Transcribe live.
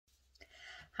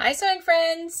Hi sewing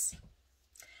friends!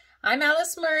 I'm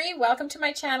Alice Murray. Welcome to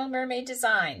my channel Murr-made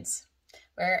Designs,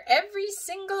 where every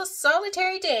single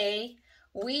solitary day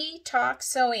we talk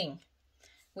sewing.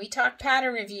 We talk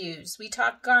pattern reviews, we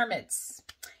talk garments,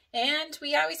 and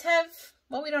we always have,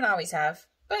 well, we don't always have,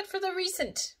 but for the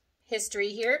recent history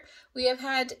here, we have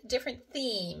had different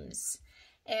themes.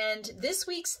 And this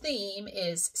week's theme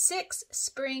is 6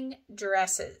 spring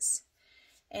dresses.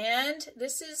 And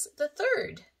this is the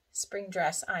third spring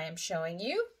dress I am showing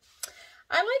you.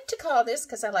 I like to call this,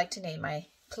 because I like to name my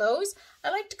clothes, I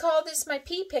like to call this my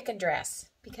pea picking dress,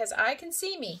 because I can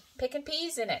see me picking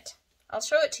peas in it. I'll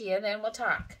show it to you and then we'll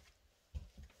talk.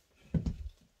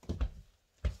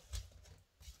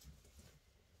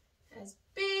 Has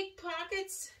big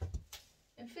pockets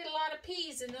and fit a lot of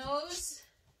peas in those.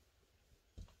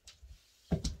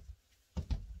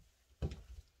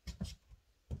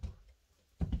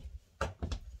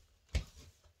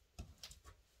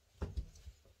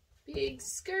 Big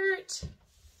skirt,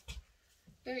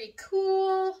 very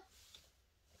cool.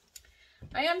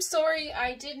 I am sorry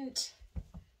I didn't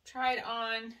try it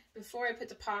on before I put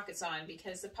the pockets on,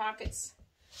 because the pockets,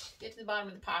 get to the bottom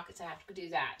of the pockets, I have to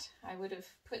do that. I would have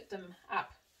put them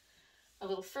up a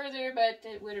little further, but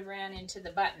it would have ran into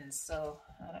the buttons, so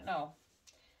I don't know.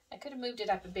 I could have moved it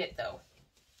up a bit though.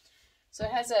 So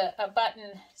it has a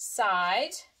button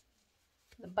side,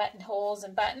 the buttonholes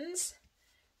and buttons.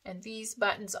 And these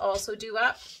buttons also do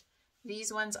up.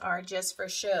 These ones are just for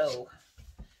show.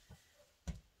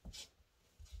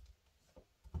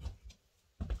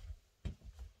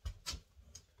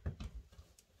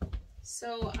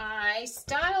 So I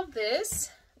styled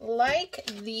this like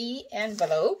the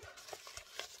envelope.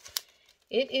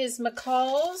 It is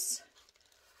McCalls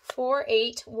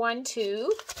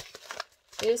 4812.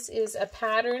 This is a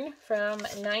pattern from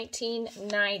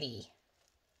 1990.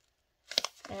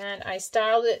 And I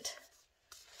styled it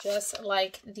just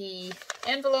like the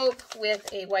envelope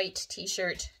with a white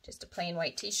t-shirt, just a plain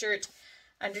white t-shirt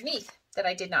underneath that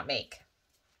I did not make.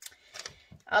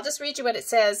 I'll just read you what it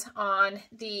says on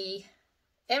the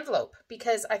envelope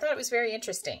because I thought it was very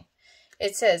interesting.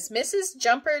 It says, Mrs.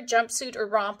 Jumper, Jumpsuit, or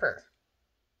Romper.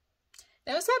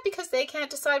 Now is that because they can't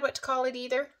decide what to call it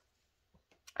either?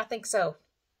 I think so.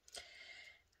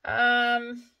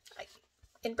 In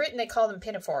Britain they call them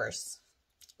pinafores,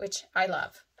 which I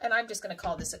love. And I'm just going to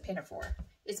call this a pinafore.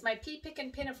 It's my pea picking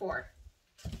pinafore.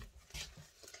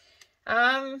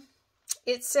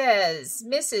 It says,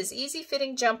 Mrs. Easy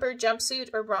fitting jumper,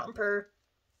 jumpsuit, or romper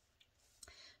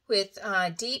with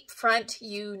deep front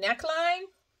U neckline.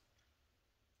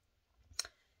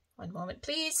 One moment,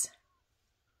 please.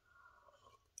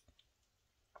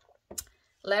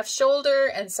 Left shoulder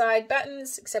and side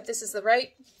buttons, except this is the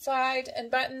right side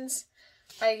and buttons.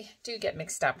 I do get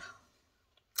mixed up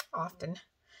often.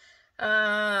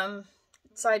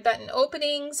 Side button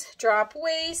openings, drop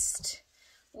waist,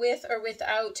 with or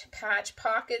without patch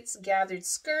pockets, gathered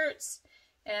skirts,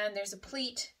 and there's a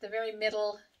pleat, the very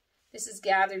middle. This is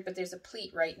gathered, but there's a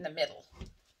pleat right in the middle.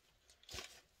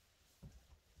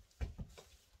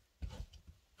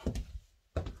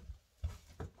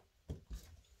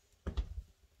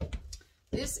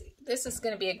 This is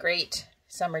going to be a great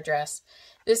summer dress.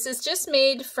 This is just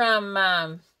made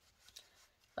from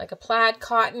like a plaid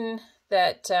cotton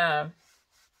that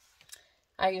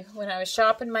when I was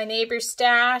shopping my neighbor's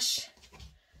stash,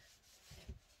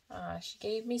 she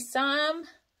gave me some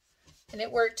and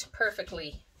it worked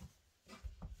perfectly.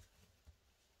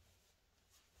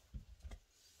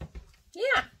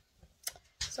 Yeah,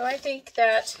 so I think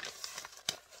that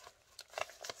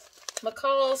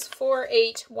McCalls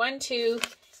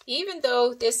 4812, even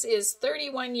though this is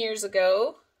 31 years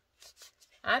ago,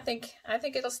 I think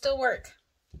it'll still work.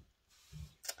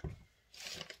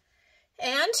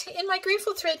 And in my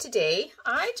grateful thread today,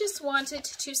 I just wanted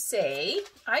to say,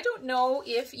 I don't know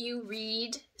if you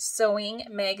read sewing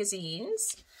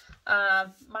magazines.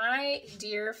 My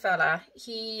dear fella,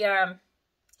 he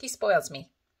spoils me.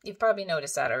 You've probably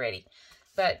noticed that already.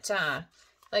 But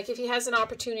like if he has an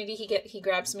opportunity, he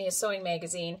grabs me a sewing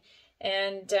magazine,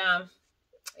 and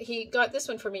he got this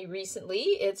one for me recently.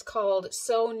 It's called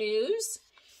Sew News,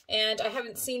 and I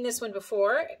haven't seen this one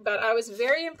before, but I was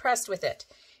very impressed with it.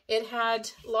 It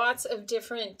had lots of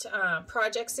different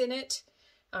projects in it,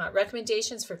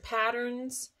 recommendations for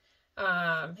patterns.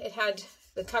 It had,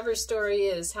 the cover story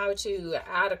is how to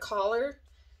add a collar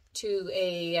to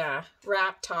a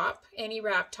wrap top, any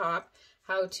wrap top,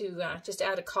 how to just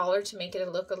add a collar to make it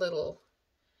look a little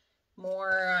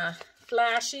more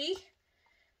flashy,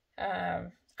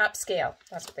 upscale,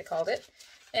 that's what they called it.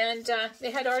 And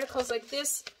they had articles like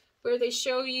this where they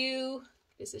show you,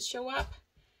 does it show up?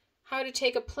 how to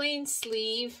take a plain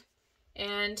sleeve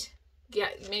and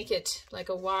make it like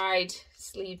a wide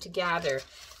sleeve to gather,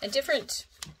 and different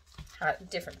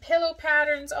pillow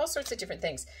patterns, all sorts of different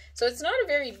things. So it's not a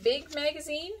very big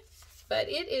magazine, but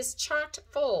it is chock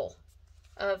full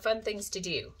of fun things to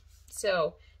do.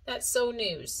 So that's Sew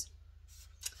News.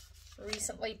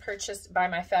 Recently purchased by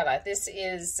my fella. This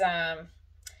is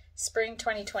spring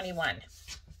 2021.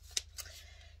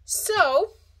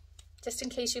 So, just in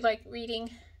case you like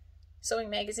reading sewing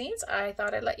magazines, I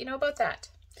thought I'd let you know about that.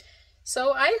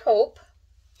 So I hope,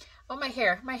 oh, my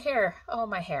hair, oh,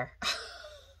 my hair.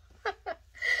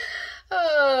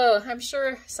 Oh, I'm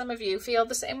sure some of you feel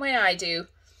the same way I do.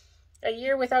 A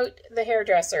year without the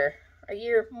hairdresser,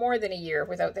 more than a year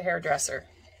without the hairdresser.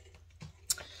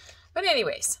 But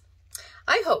anyways,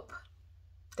 I hope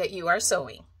that you are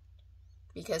sewing,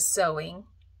 because sewing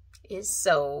is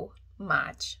so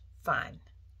much fun.